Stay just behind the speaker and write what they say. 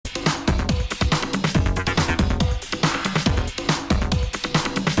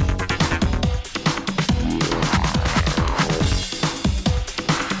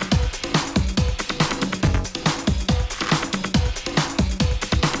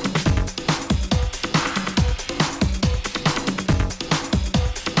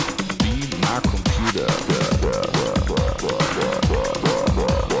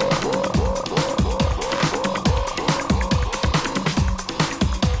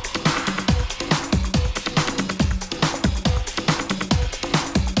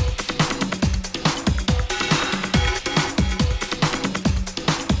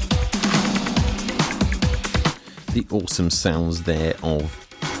awesome sounds there of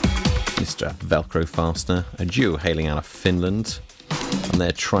Mr. Velcro Fastener, a duo hailing out of Finland, and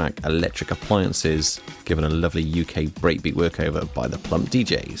their track Electric Appliances, given a lovely UK breakbeat workover by the Plump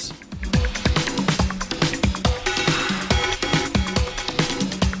DJs.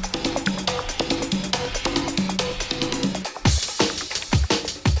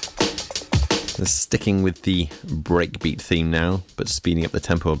 Sticking with the breakbeat theme now, but speeding up the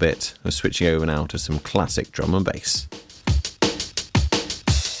tempo a bit, we're switching over now to some classic drum and bass.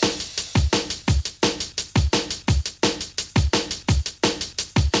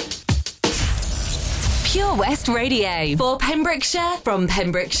 Pure West Radio for Pembrokeshire from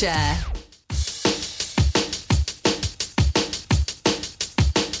Pembrokeshire.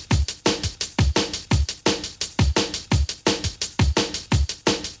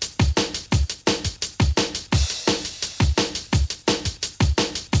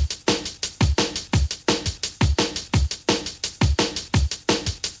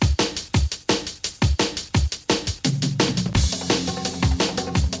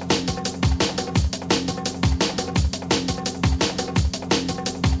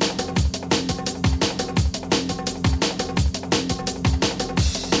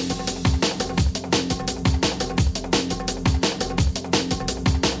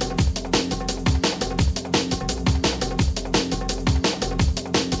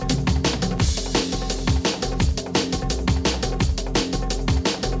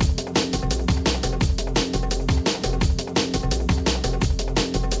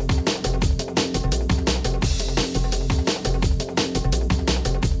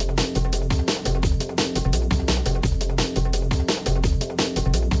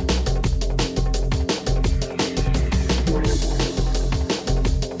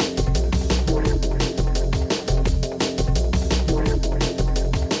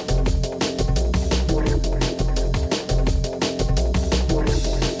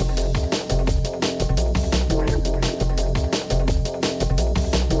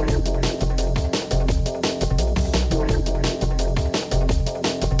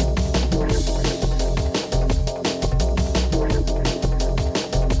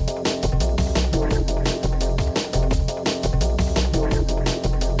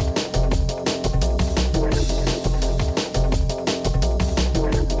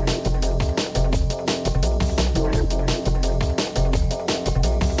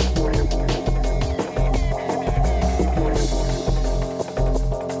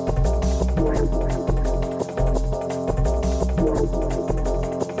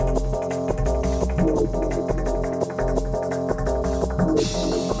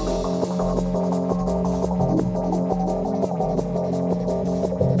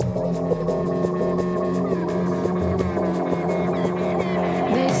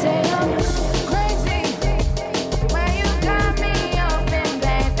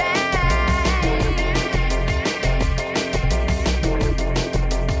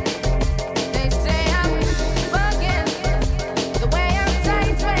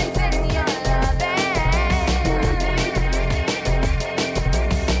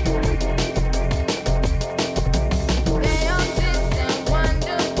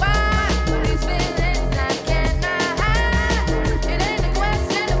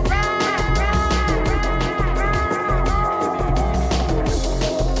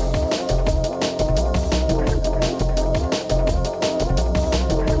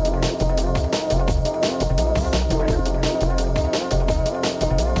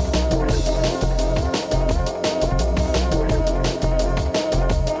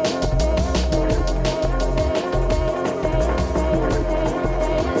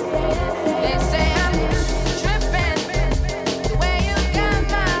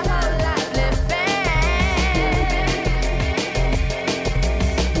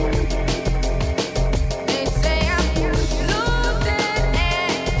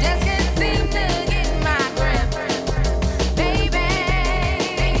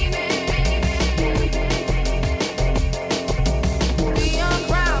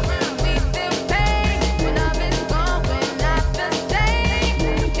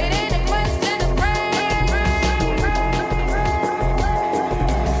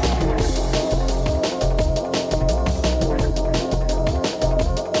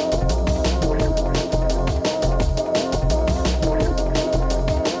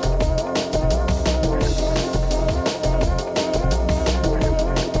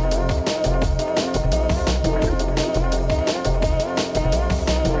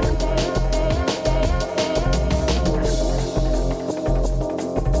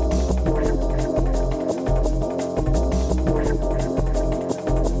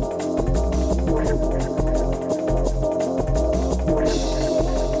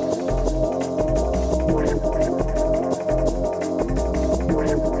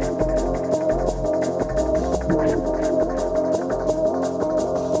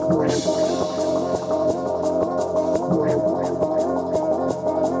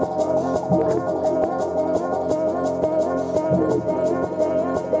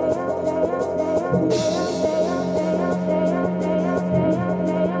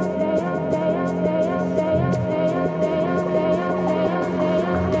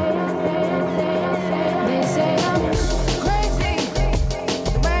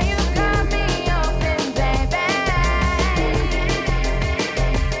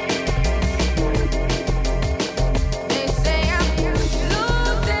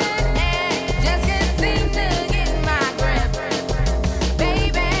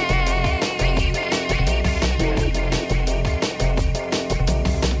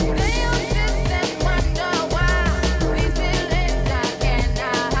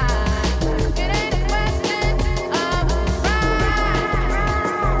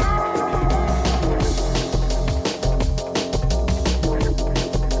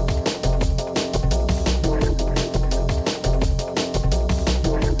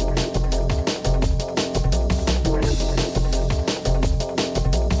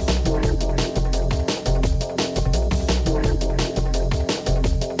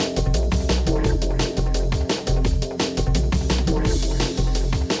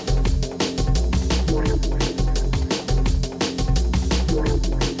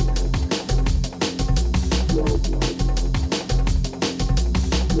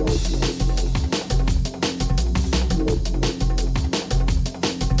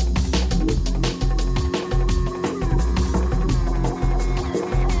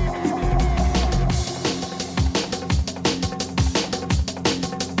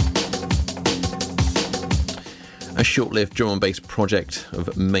 short-lived drum and bass project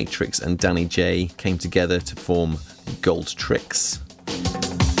of Matrix and Danny J came together to form Gold Tricks,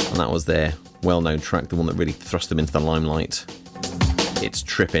 and that was their well-known track, the one that really thrust them into the limelight. It's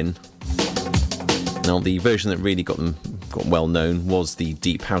Trippin'. Now, the version that really got well known was the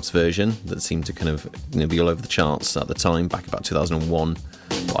Deep House version that seemed to kind of be all over the charts at the time, back about 2001.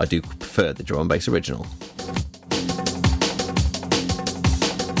 But I do prefer the drum and bass original.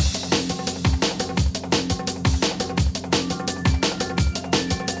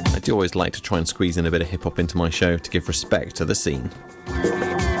 I do always like to try and squeeze in a bit of hip hop into my show to give respect to the scene.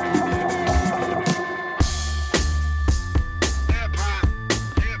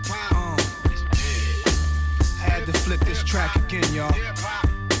 Track again, y'all.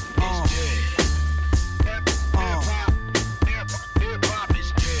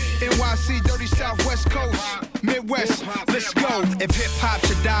 NYC, dirty Southwest Coast, Midwest, let's go. If hip-hop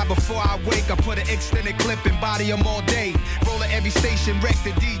should die before I wake, I put an extended clip and body them all day. Roll at every station, wreck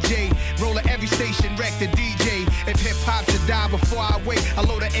the DJ. Roll at every station, wreck the DJ. If hip-hop should die before I wake, I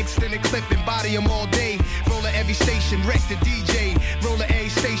load an extended clip and body them all day. Roll at every station, wreck the DJ. Roll at every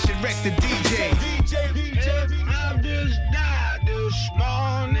station, wreck the DJ. I just died this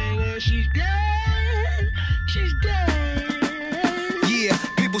morning and she's dead. She's dead. Yeah,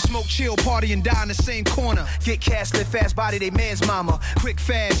 people smoke, chill, party, and die in the same corner. Get cash, live fast, body they man's mama. Quick,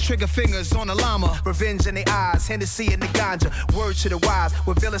 fast, trigger fingers on the llama. Revenge in their eyes, Hennessy in the ganja. Word to the wise,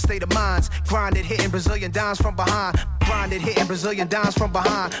 with villain state of minds. Grinded, hitting Brazilian dimes from behind. Grinded, hitting Brazilian dimes from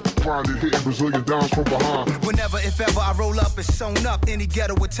behind. Grinded, hitting Brazilian dimes from behind. Whenever, if ever, I roll up, it's sewn up. Any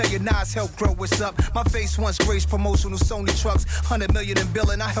ghetto would tell you Nas help grow what's up. My face once graced promotional Sony trucks. 100 million in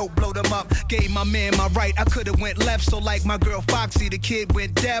billing, I helped blow them up. Gave my man my right, I could've went left. So like my girl Foxy, the kid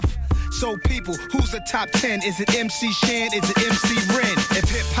went deaf. So people, who's the top 10? Is it MC Shan? Is it MC Ren? If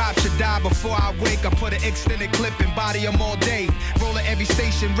hip-hop should die before I wake, I put an extended clip and body them all day. Roll at every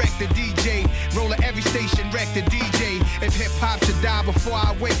station, wreck the DJ. Roll at every station, wreck the DJ. If hip-hop should die before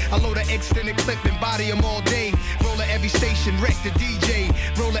I wake, I load an extended clip and body them all day. Roll at every station, wreck the DJ.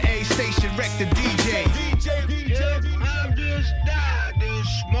 Roll at every station, wreck the DJ. I just died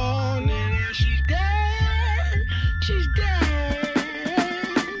this morning and she's dead. She's dead.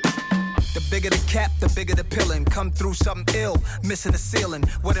 The bigger the cap, the bigger the pillin'. Come through something ill, missing the ceiling.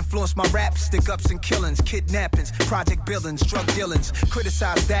 What influenced my rap? Stick-ups and killings, kidnappings, project billings, drug dealings.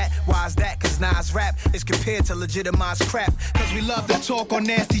 Criticize that, why is that? Cause Nas rap is compared to legitimized crap. Cause we love to talk on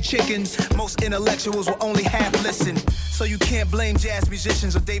nasty chickens. Most intellectuals will only half listen. So you can't blame jazz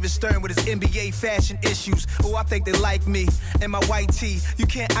musicians or David Stern with his NBA fashion issues. Oh, I think they like me and my white tee. You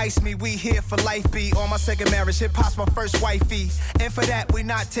can't ice me, we here for life, B. On my second marriage, hip-hop's my first wifey. And for that, we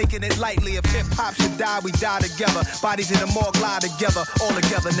not taking it lightly. If hip-hop should die, we die together. Bodies in the morgue lie together, all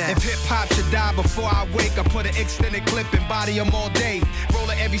together now. If hip-hop should die before I wake, I put an extended clip and body them all day. Roll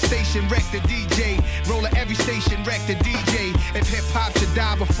at every station, wreck the DJ. Roll at every station, wreck the DJ. If hip-hop should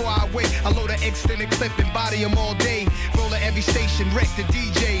die before I wake, I load an extended clip and body them all day. Roll at every station, wreck the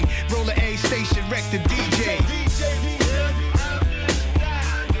DJ. Roll at every station, wreck the DJ.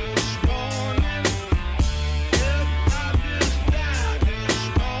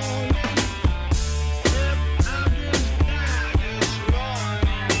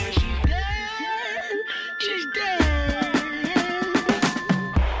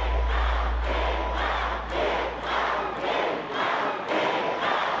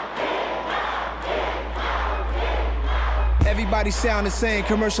 Everybody sound the same,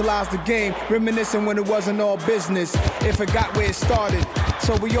 commercialize the game, reminiscing when it wasn't all business. It forgot where it started,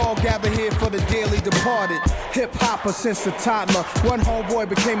 so we all gather here for the dearly departed. Hip-hopper since a toddler, one homeboy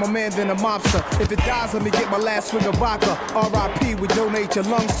became a man then a mobster. If it dies, let me get my last swig of vodka. R.I.P. we donate your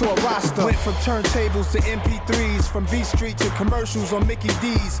lungs to a roster. Went from turntables to MP3s, from B Street to commercials on Mickey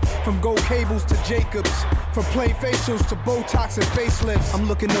D's, from gold cables to Jacobs, from plain facials to Botox and facelifts. I'm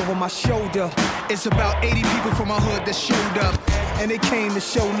looking over my shoulder. It's about 80 people from my hood that showed up, and they came to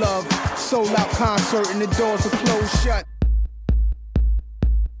show love. Sold out concert and the doors are closed shut.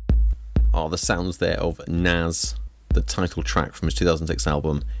 Are the sounds there of Nas, the title track from his 2006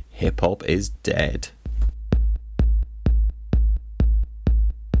 album Hip Hop Is Dead.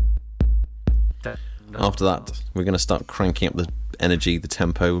 After that, we're going to start cranking up the energy, the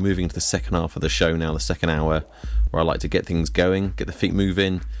tempo. We're moving into the second half of the show now, the second hour, where I like to get things going, get the feet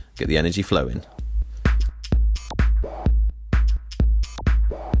moving, get the energy flowing.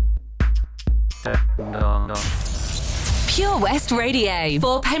 Pure West Radio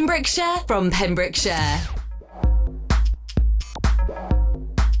for Pembrokeshire from Pembrokeshire.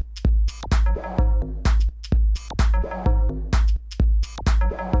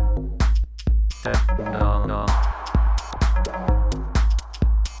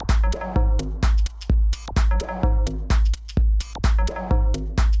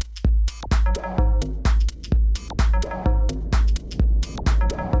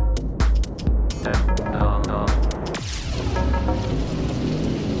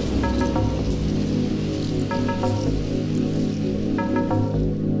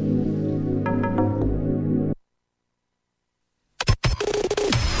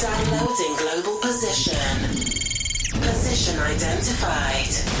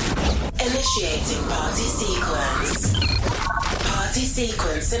 notified. Initiating party sequence. Party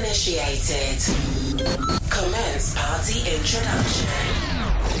sequence initiated. Commence party introduction.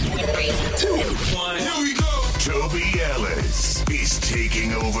 3, 2, 1. Here we go. Toby Ellis is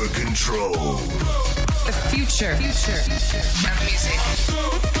taking over control. The future of music.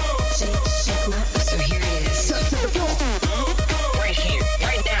 So here it is. Right here,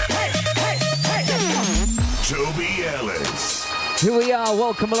 right now. Toby Ellis. Here we are,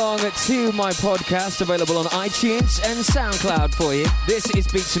 welcome along to my podcast, available on iTunes and SoundCloud for you. This is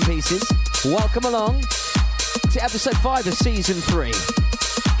Beats and Pieces. Welcome along to episode 5 of season 3.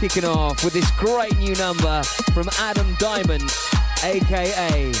 Kicking off with this great new number from Adam Diamond,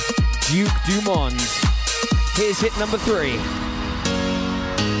 aka Duke Dumont. Here's hit number 3.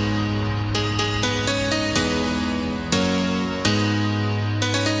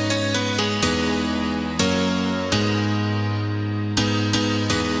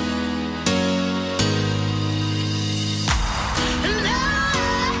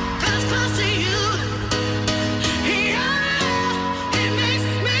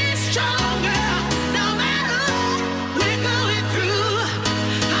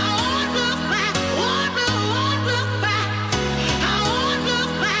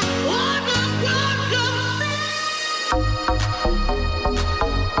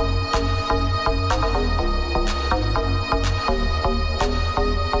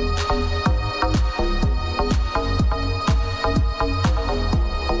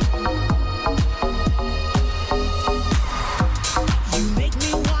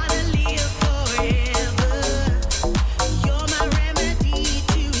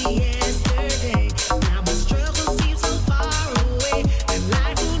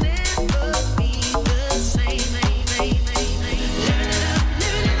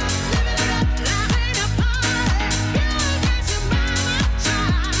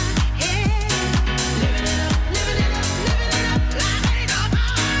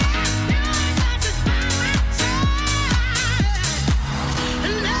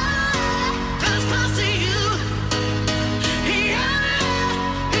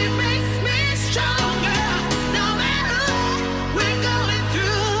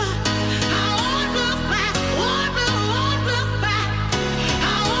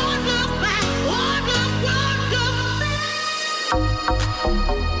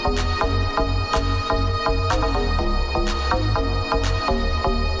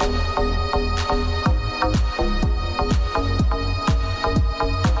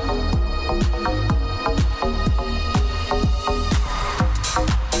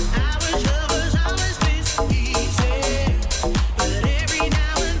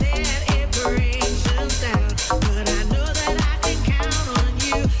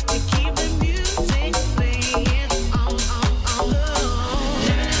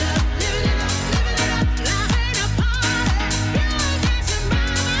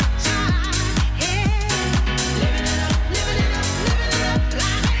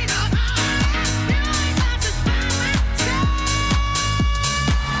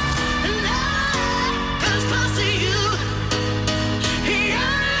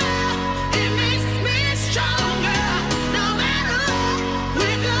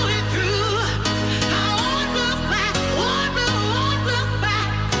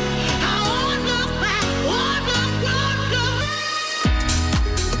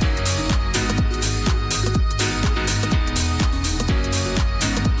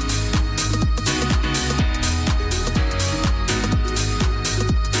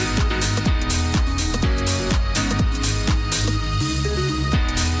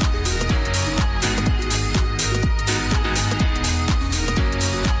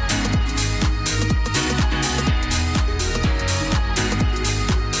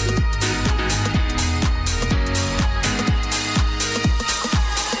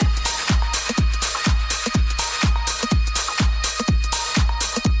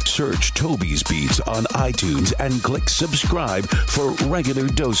 Search Toby's Beats on iTunes and click subscribe for regular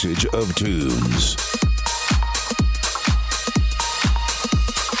dosage of tunes.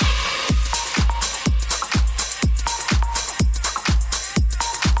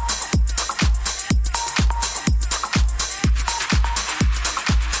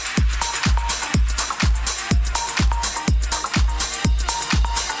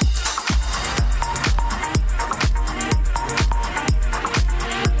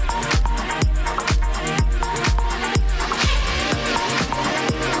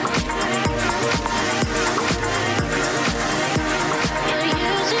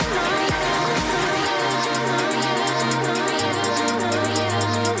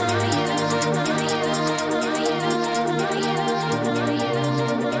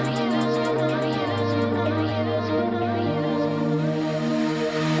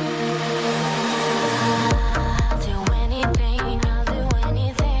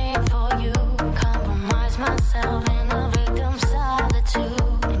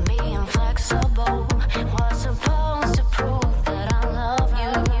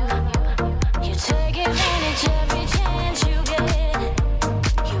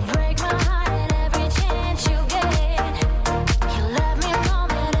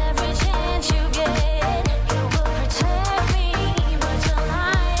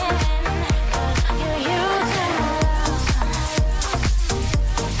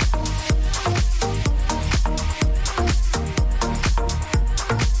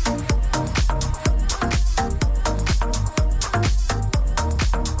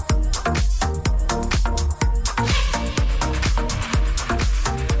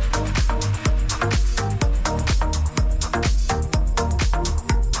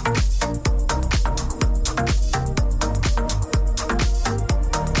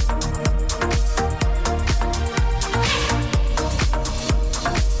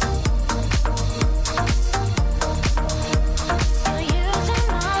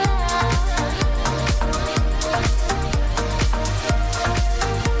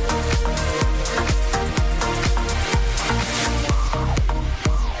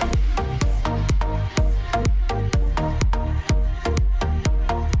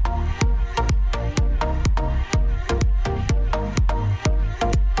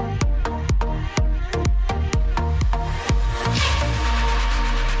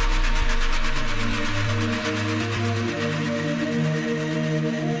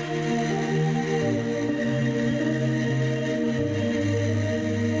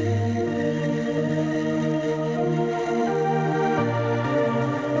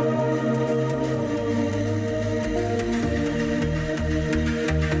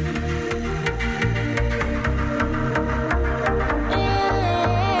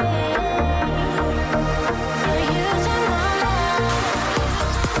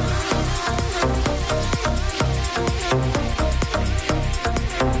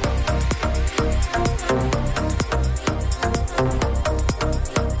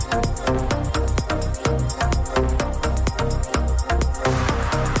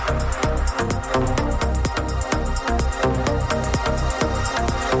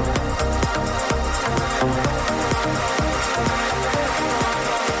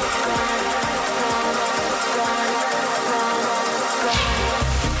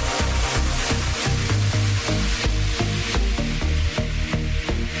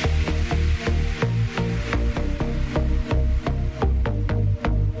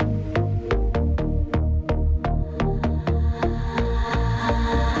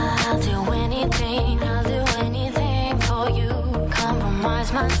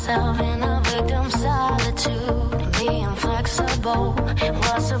 Compromise myself in a victim solitude. Being flexible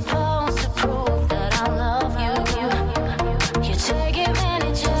was supposed to prove that I love you. You take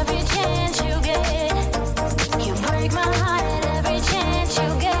advantage every chance you get. You break my heart at every chance you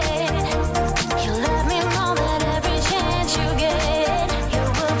get. You let me know that every chance you get, you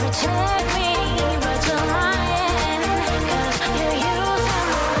will protect me, but you're lying, 'cause you're using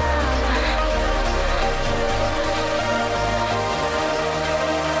me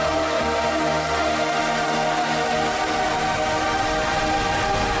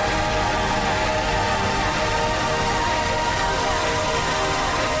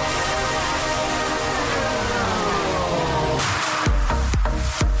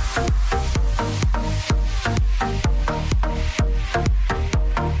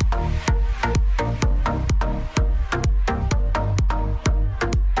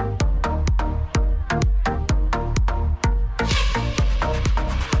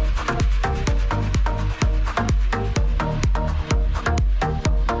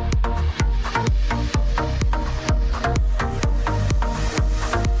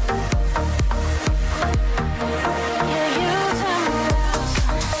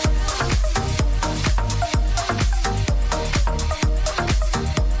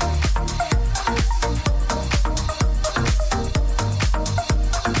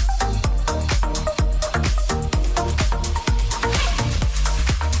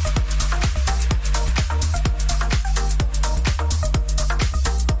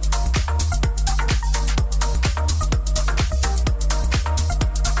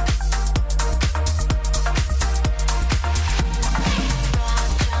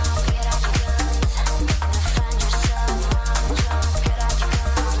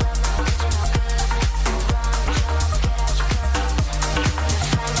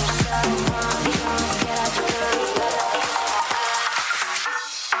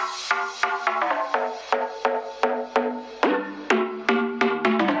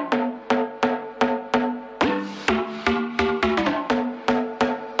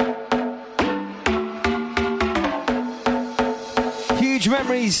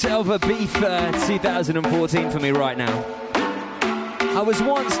Memories of Ibiza 2014 for me right now. I was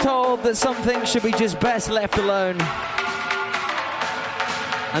once told that some things should be just best left alone.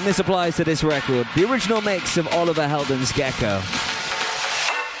 And this applies to this record. The original mix of Oliver Heldens' Gecko.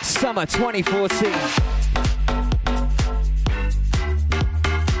 Summer 2014.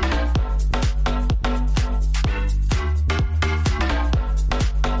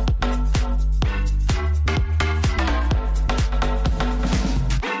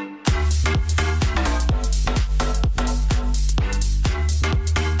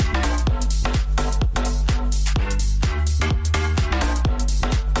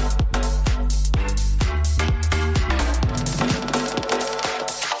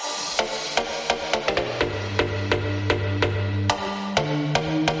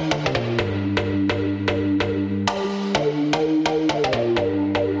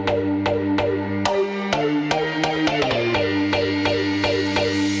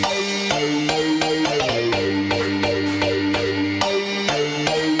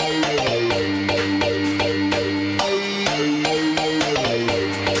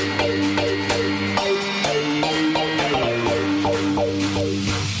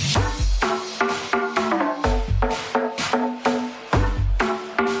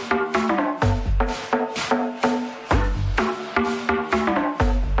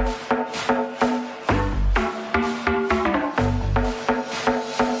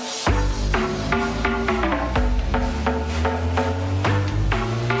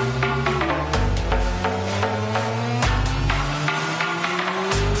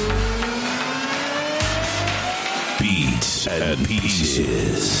 and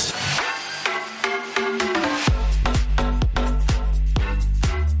Pieces.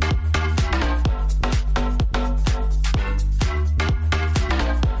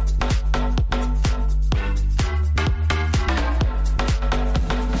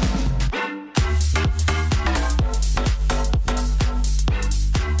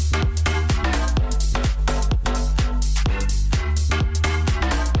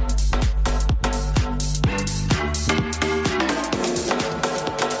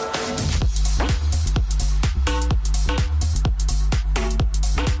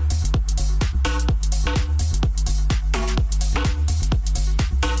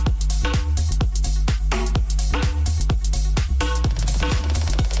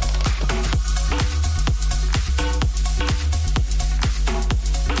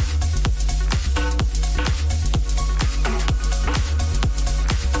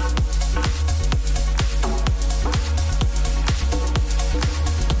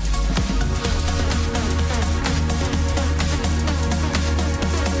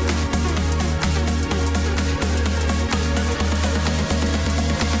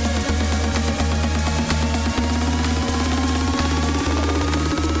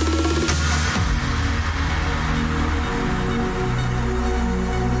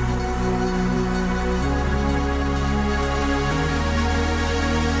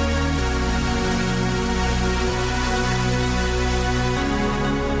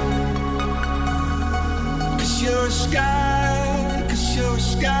 you're a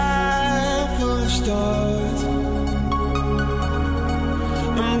sky full of stars.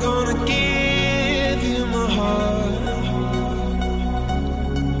 I'm gonna give you my heart.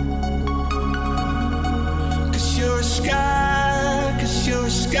 'Cause you're a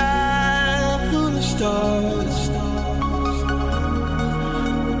sky full of stars.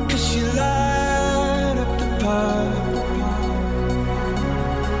 'Cause you light up the path.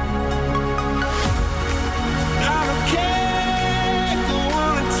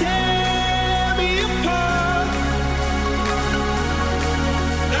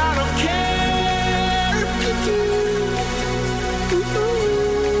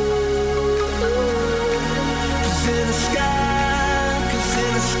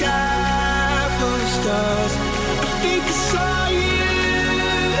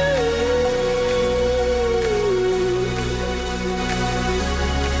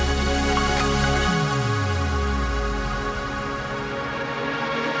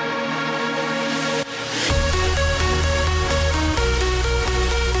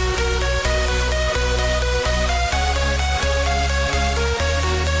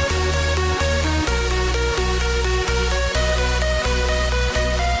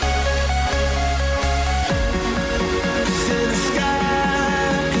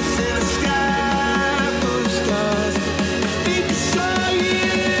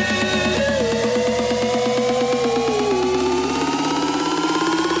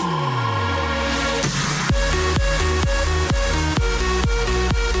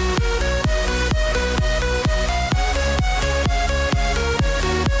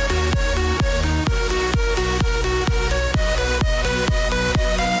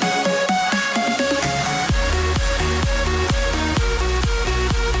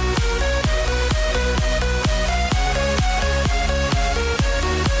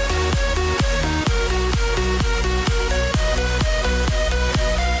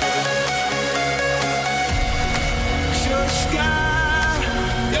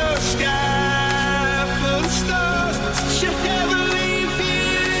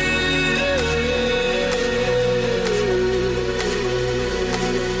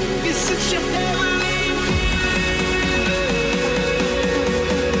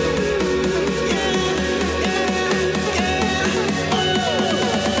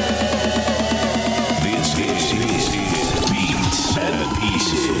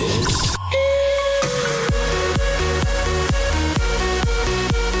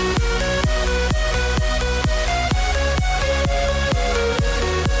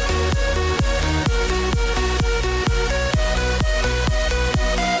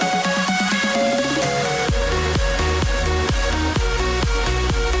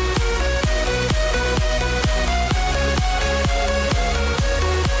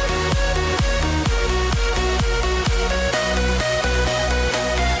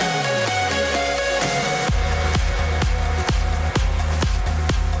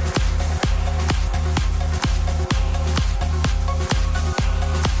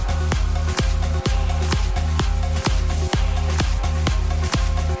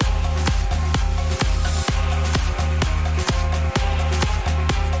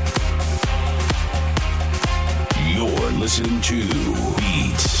 Listen to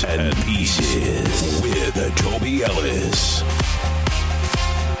Beats and Pieces with Toby Ellis.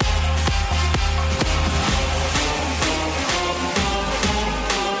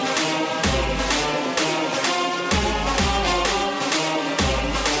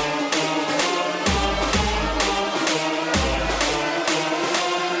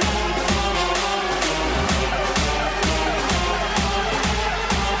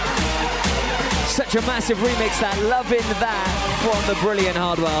 Such a massive remix, that loving that from the brilliant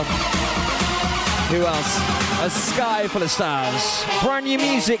Hardwell. Who else? A Sky Full of Stars. Brand new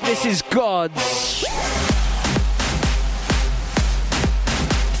music, this is Gods.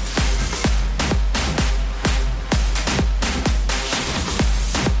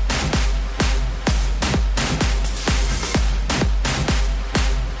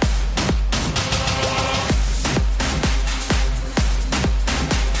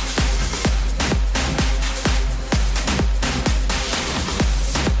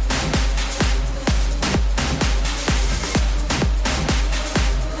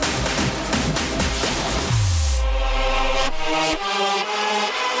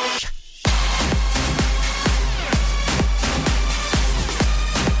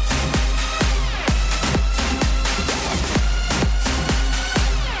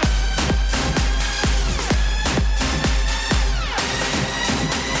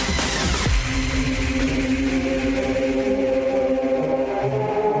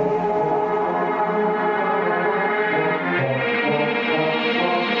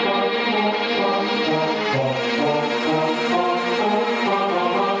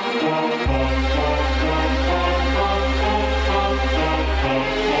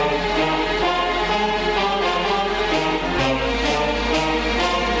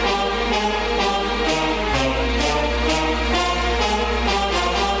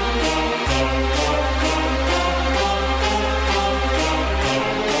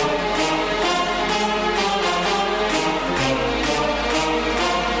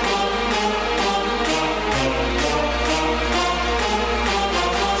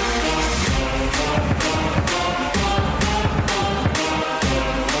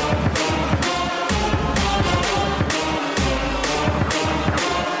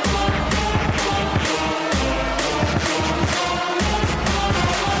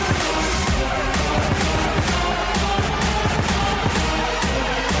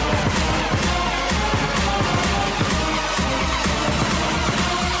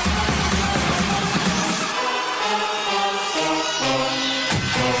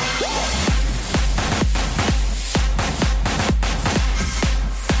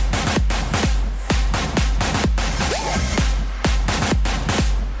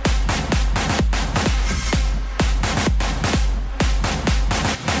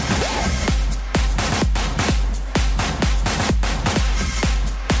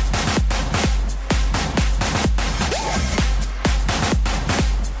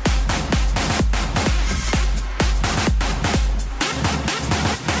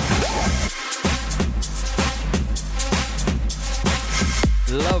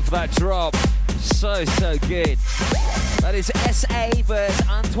 Love that drop. So good. That is S.A. versus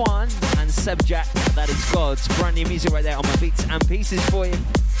Antoine and Sebjack. That is God's brand new music right there on my Beats and Pieces for you.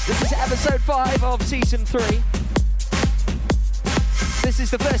 This is episode 5 of season 3. This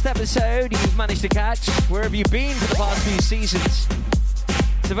is the first episode you've managed to catch wherever you've been for the past few seasons.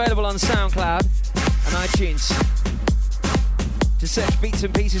 It's available on SoundCloud and iTunes. Just search Beats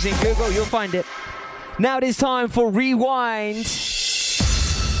and Pieces in Google, you'll find it. Now it is time for Rewind.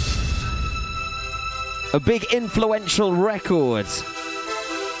 A big influential record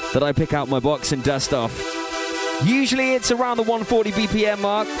that I pick out my box and dust off. Usually it's around the 140 BPM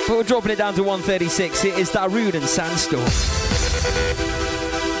mark, but we're dropping it down to 136. It is Darude and Sandstorm.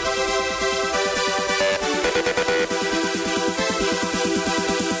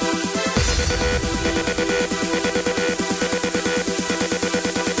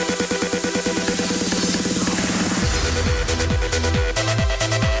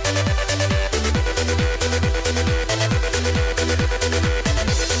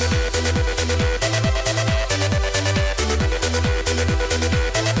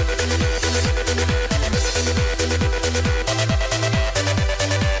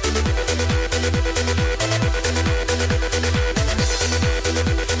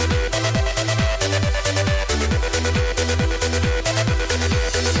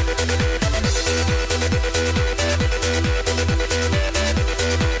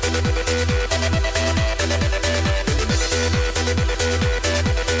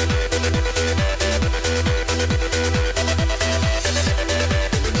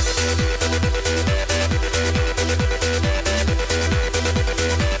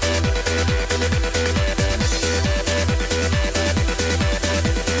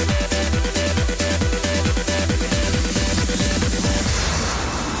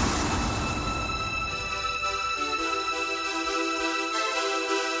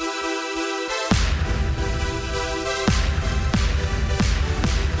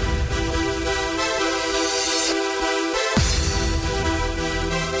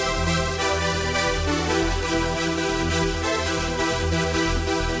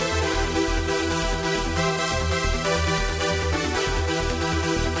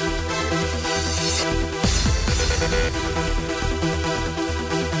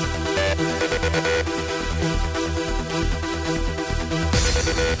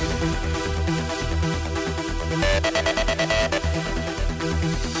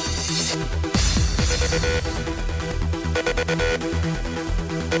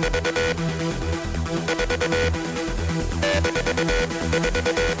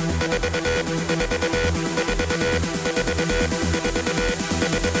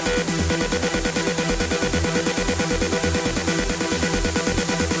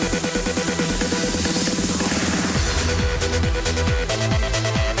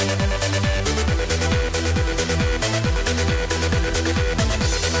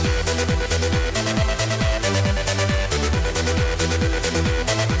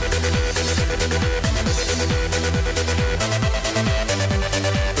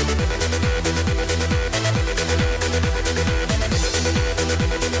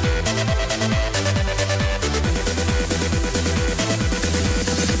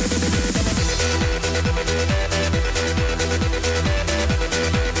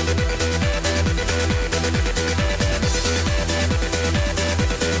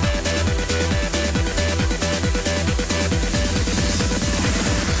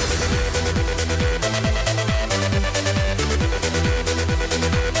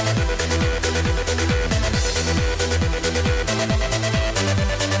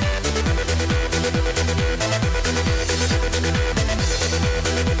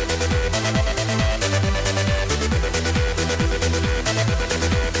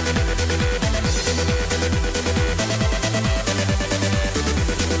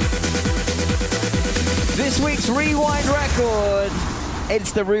 Rewind record.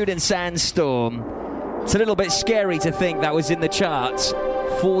 It's the Darude and Sandstorm. It's a little bit scary to think that was in the charts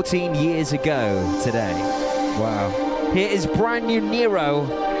 14 years ago today. Wow. Here is brand new Nero.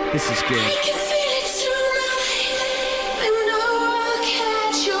 This is good.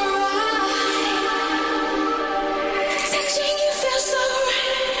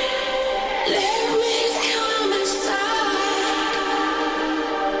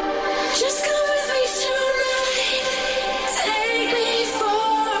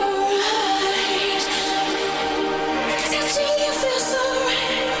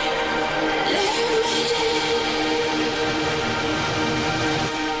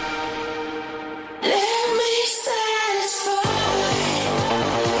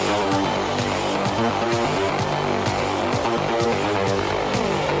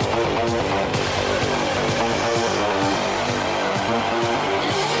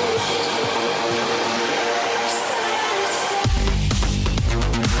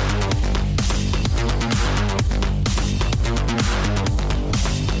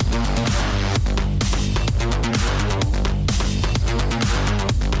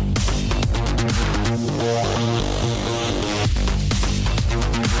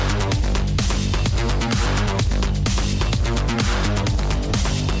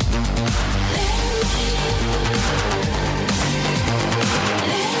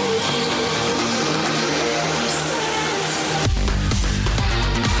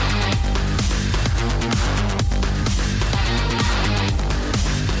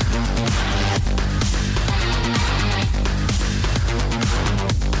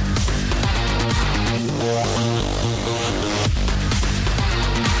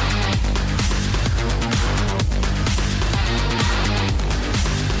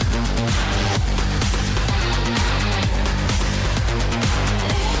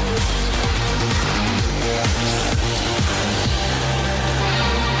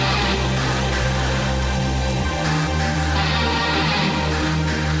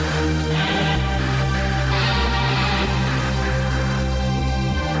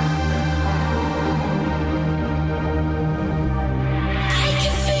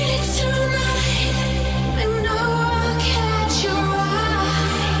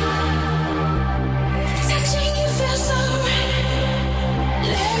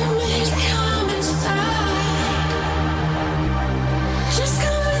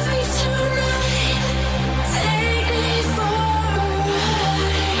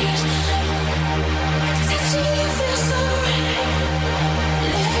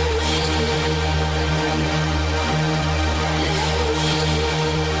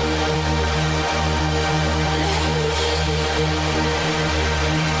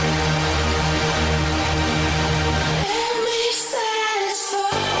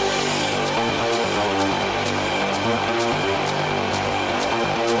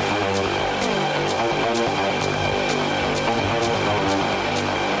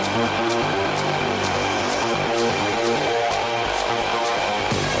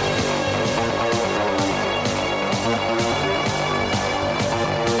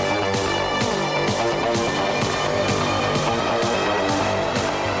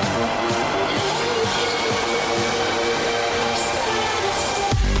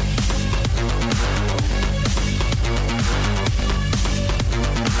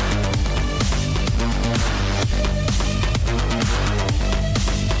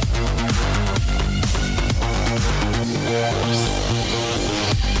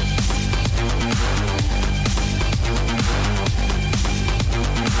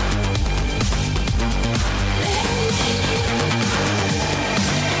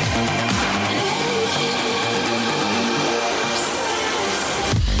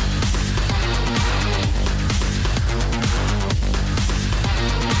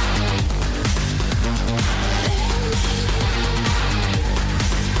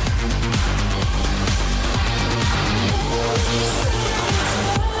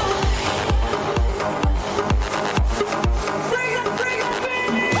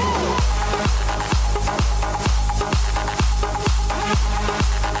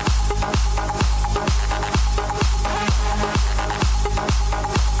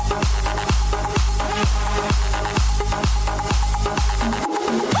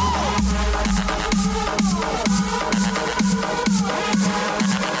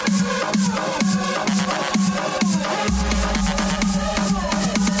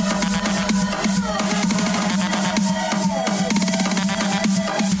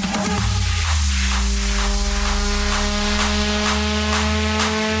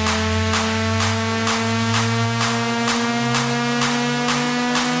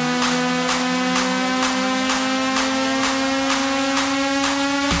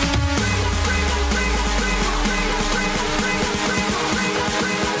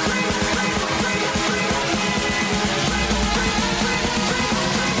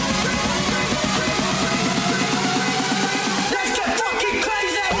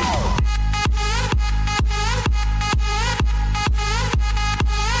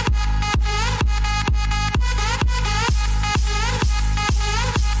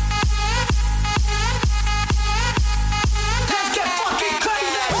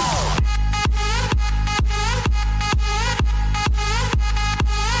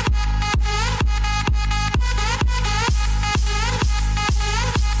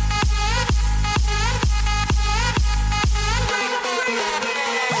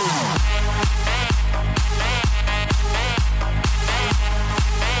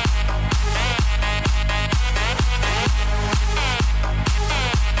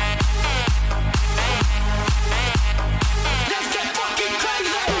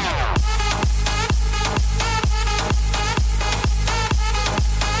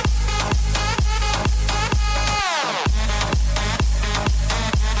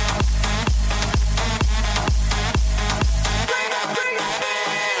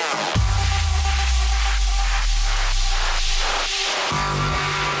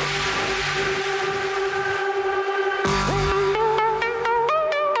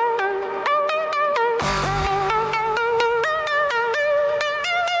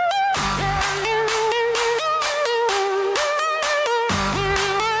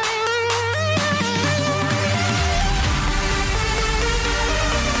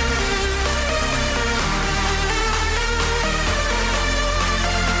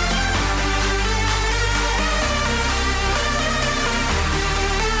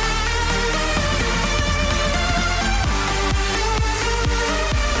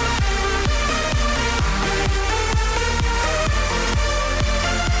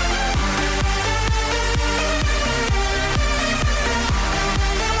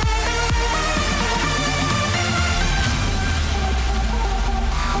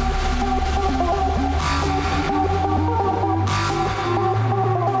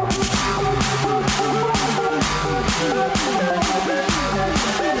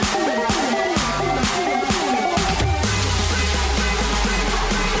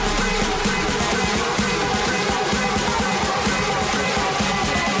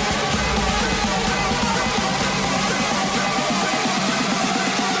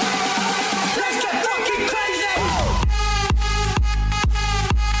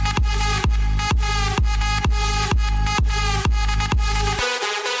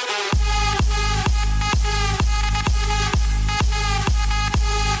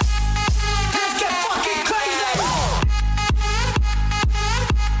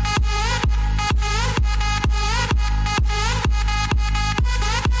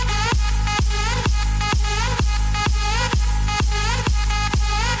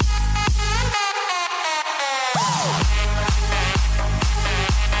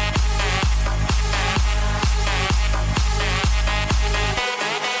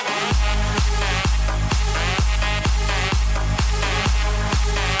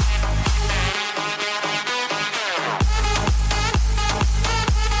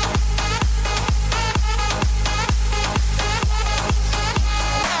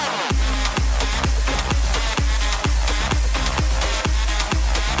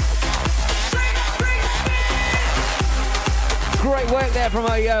 work there from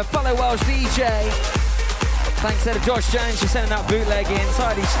a fellow Welsh DJ. Thanks there to Josh Jones for sending that bootleg in.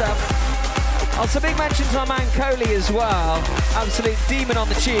 Tidy stuff. Also, big mention to our man Coley as well. Absolute demon on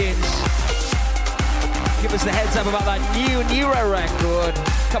the tunes. Give us the heads up about that new Neuro record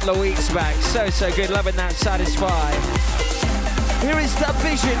a couple of weeks back. So good. Loving that Satisfy. Here is The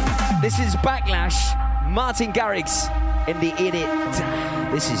Vision. This is Backlash. Martin Garrix in the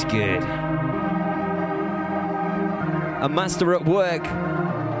edit. This is good. A master at work.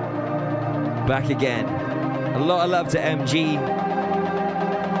 Back again. A lot of love to MG.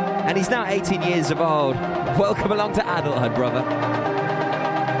 And he's now 18 years of old. Welcome along to adulthood, brother.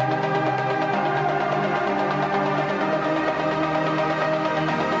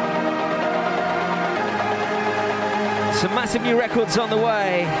 Some massive new records on the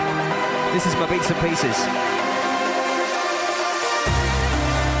way. This is my Beats and Pieces.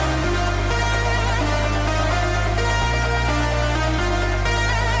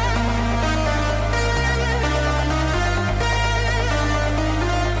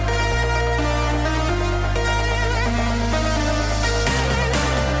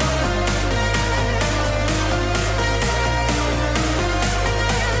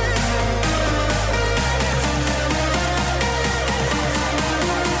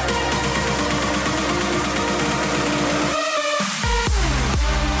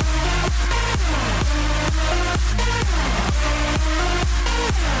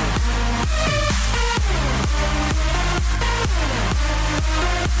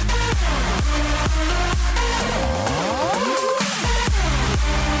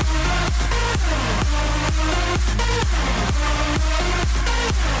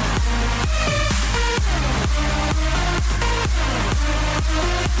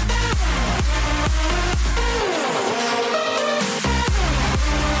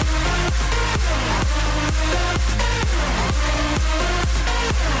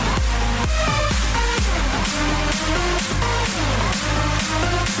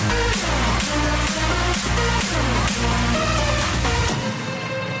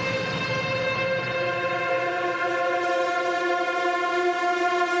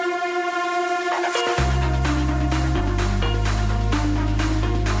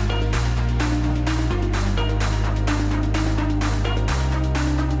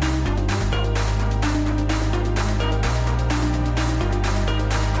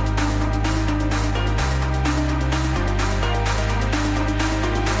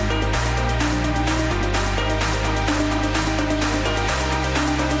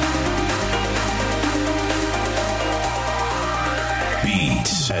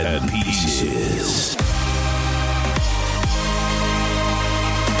 and Pieces.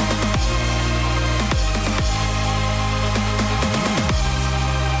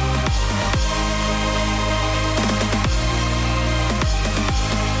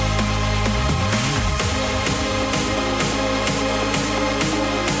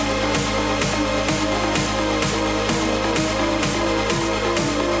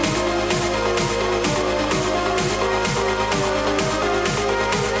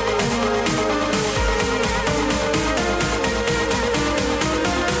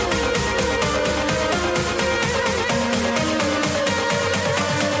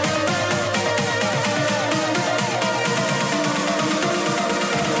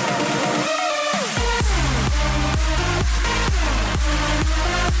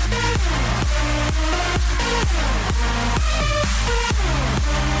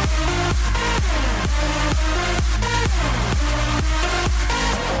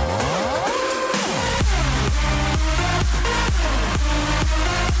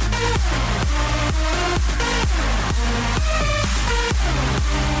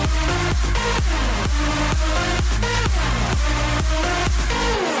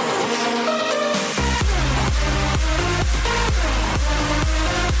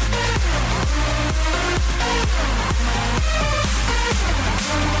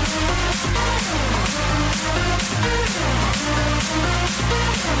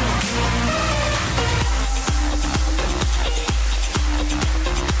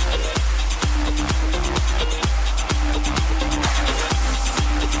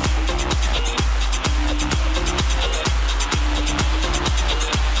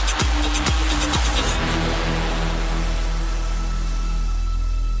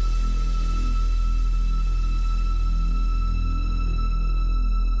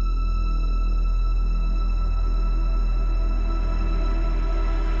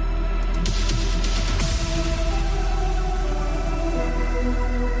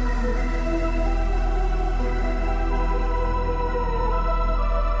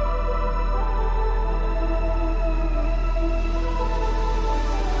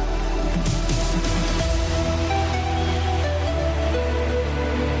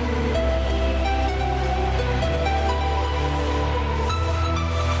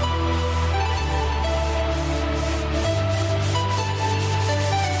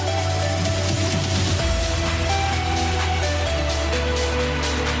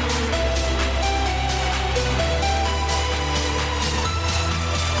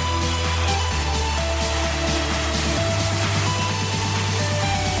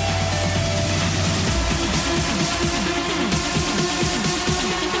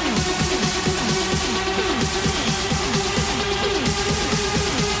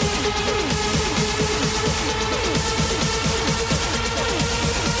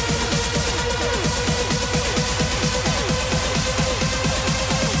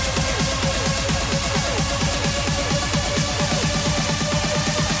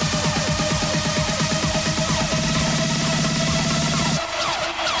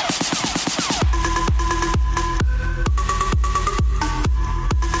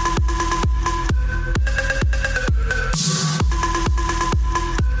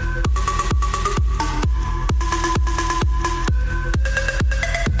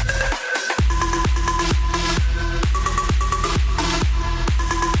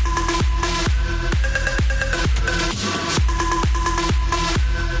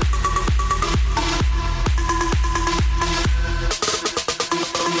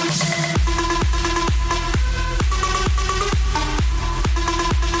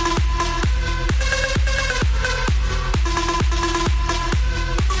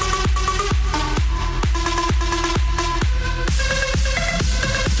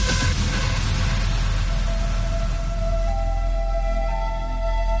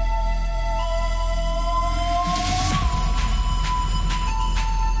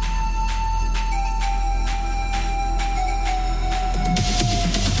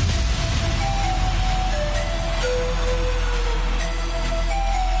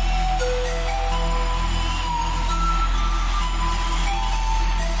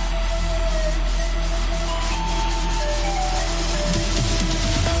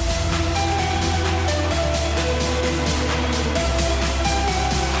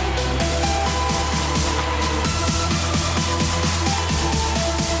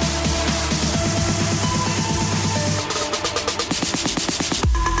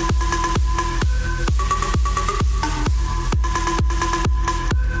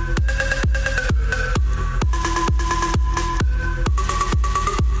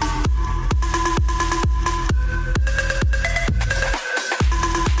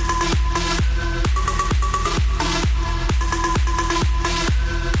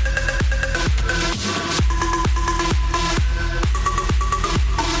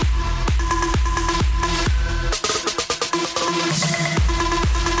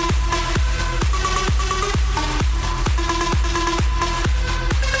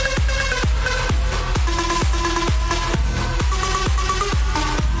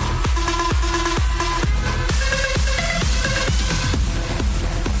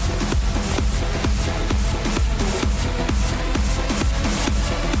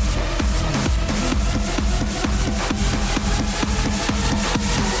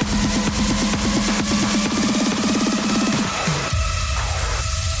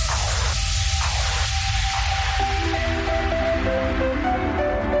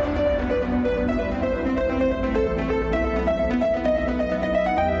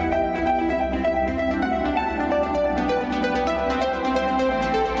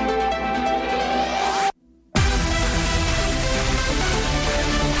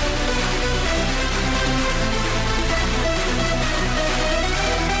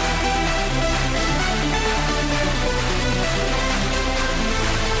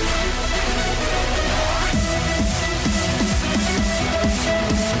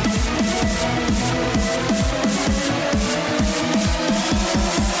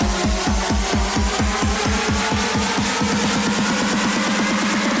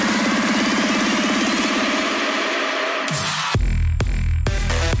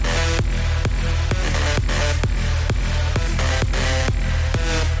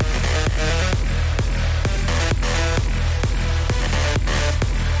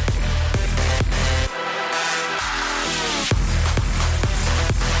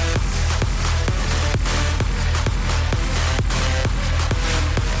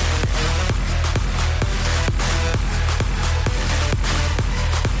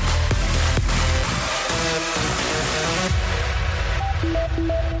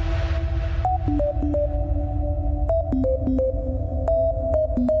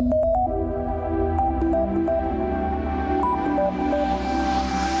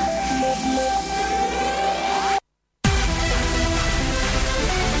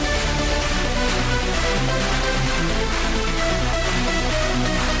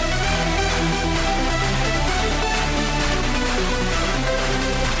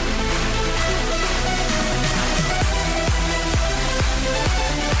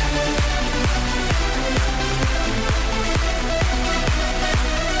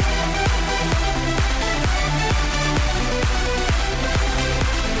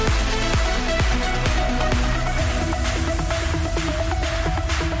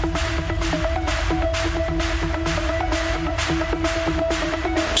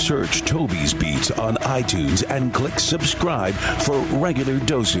 Search Toby's Beats on iTunes and click subscribe for regular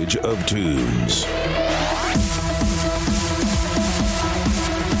dosage of tunes.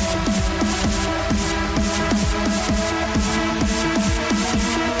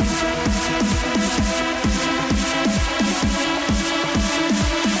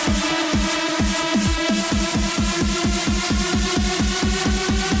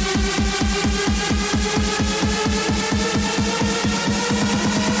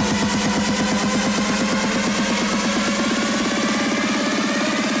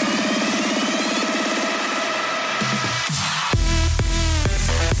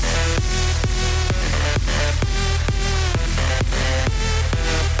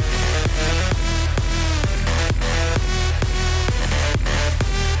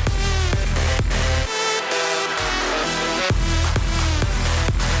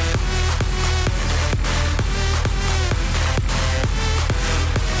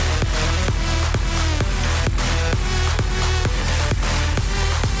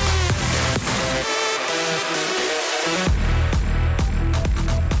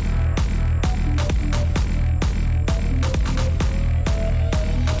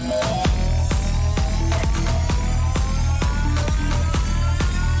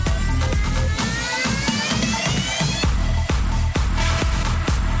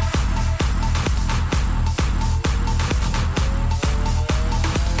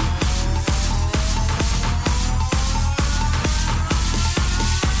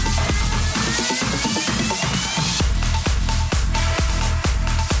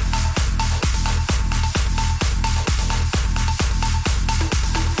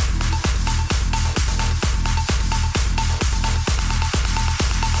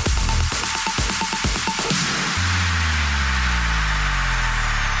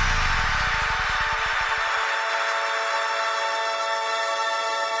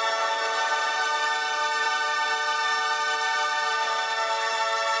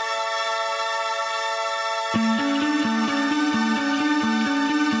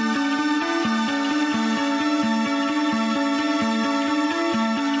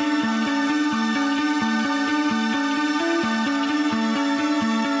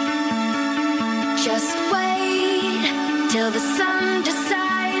 Just wait till the sun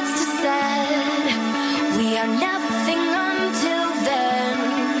decides to set. We are nothing until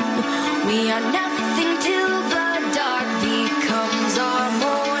then. We are nothing.